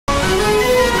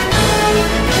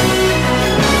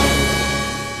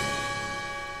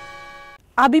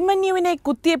അഭിമന്യുവിനെ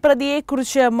കുത്തിയ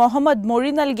പ്രതിയെക്കുറിച്ച് മുഹമ്മദ്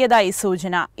മൊഴി നൽകിയതായി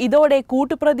സൂചന. ഇതോടെ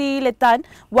കൂട്ടുപ്രതിയിലെത്താൻ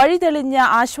വഴിതെളിഞ്ഞ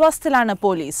ആശ്വാസത്തിലാണ്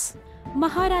പോലീസ്.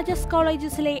 മഹാരാജാസ്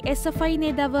കോളേജിലെ SFI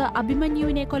നേതാവ്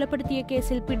അഭിമന്യുവിനെ കൊലപ്പെടുത്തിയ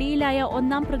കേസിൽ പിടിയിലായ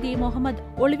ഒന്നാം പ്രതി മുഹമ്മദ്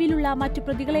ഒളിവിലുള്ള മറ്റു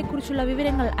പ്രതികളെക്കുറിച്ചുള്ള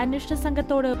വിവരങ്ങൾ അന്വേഷണ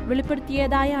സംഘത്തോട്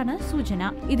വെളിപ്പെടുത്തിയതായാണ് സൂചന.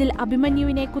 ഇതിൽ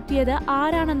അഭിമന്യുവിനെ കുത്തിയത്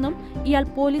ആരാണെന്നും ഇയാൾ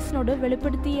പോലീസിനോട്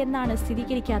വെളിപ്പെടുത്തിയെന്നാണ്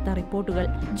സ്ഥിരീകരിക്കാത്ത റിപ്പോർട്ടുകൾ.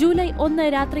 ജൂലൈ 1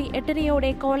 രാത്രി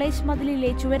 8:30 കോളേജ്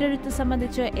മതിലിലെ ചുവരെഴുത്ത്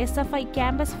സംബന്ധിച്ച് SFI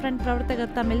ക്യാമ്പസ് ഫ്രണ്ട്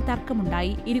പ്രവർത്തകർ തമ്മിൽ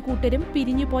തർക്കമുണ്ടായി. ഇരുകൂട്ടരും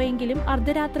പിരിഞ്ഞുപോയെങ്കിലും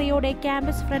അർദ്ധരാത്രിയോടെ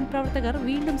ക്യാമ്പസ് ഫ്രണ്ട് പ്രവർത്തകർ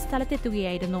വീണ്ടും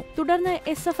സ്ഥലത്തെത്തുകയായിരുന്നു. തുടർന്ന്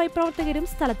SFI പ്രവർത്തകരും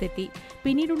സ്ഥലത്തെത്തി.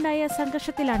 പിന്നീടുണ്ടായ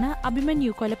സംഘർഷത്തിലാണ്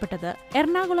അഭിമന്യു കൊല്ലപ്പെട്ടത്.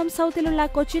 എറണാകുളം സൗത്തിലുള്ള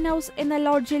കൊച്ചിൻ ഹൌസ് എന്ന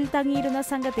ലോഡ്ജിൽ തങ്ങിയിരുന്ന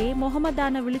സംഘത്തെ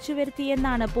മുഹമ്മദാണ്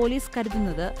വിളിച്ചുവരുത്തിയെന്നാണ് പോലീസ്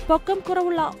കരുതുന്നത്. പൊക്കം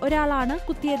കുറവുള്ള ഒരാളാണ്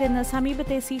കുത്തിയതെന്ന്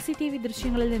സമീപത്തെ CCTV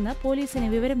ദൃശ്യങ്ങളിൽ നിന്ന് പോലീസിന്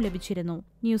വിവരം ലഭിച്ചിരുന്നു.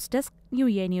 News desk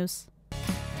UA news.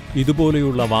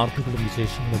 ഇതുപോലെയുള്ള വാർത്തകളും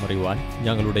വിശേഷങ്ങളും അറിയുവാൻ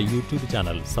ഞങ്ങളുടെ YouTube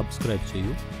ചാനൽ സബ്സ്ക്രൈബ്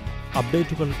ചെയ്യൂ.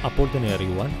 അപ്ഡേറ്റുകൾ അപ്പോൾ തന്നെ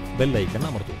അറിയുവാൻ ബെൽ ഐക്കൺ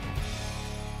അമർത്തൂ.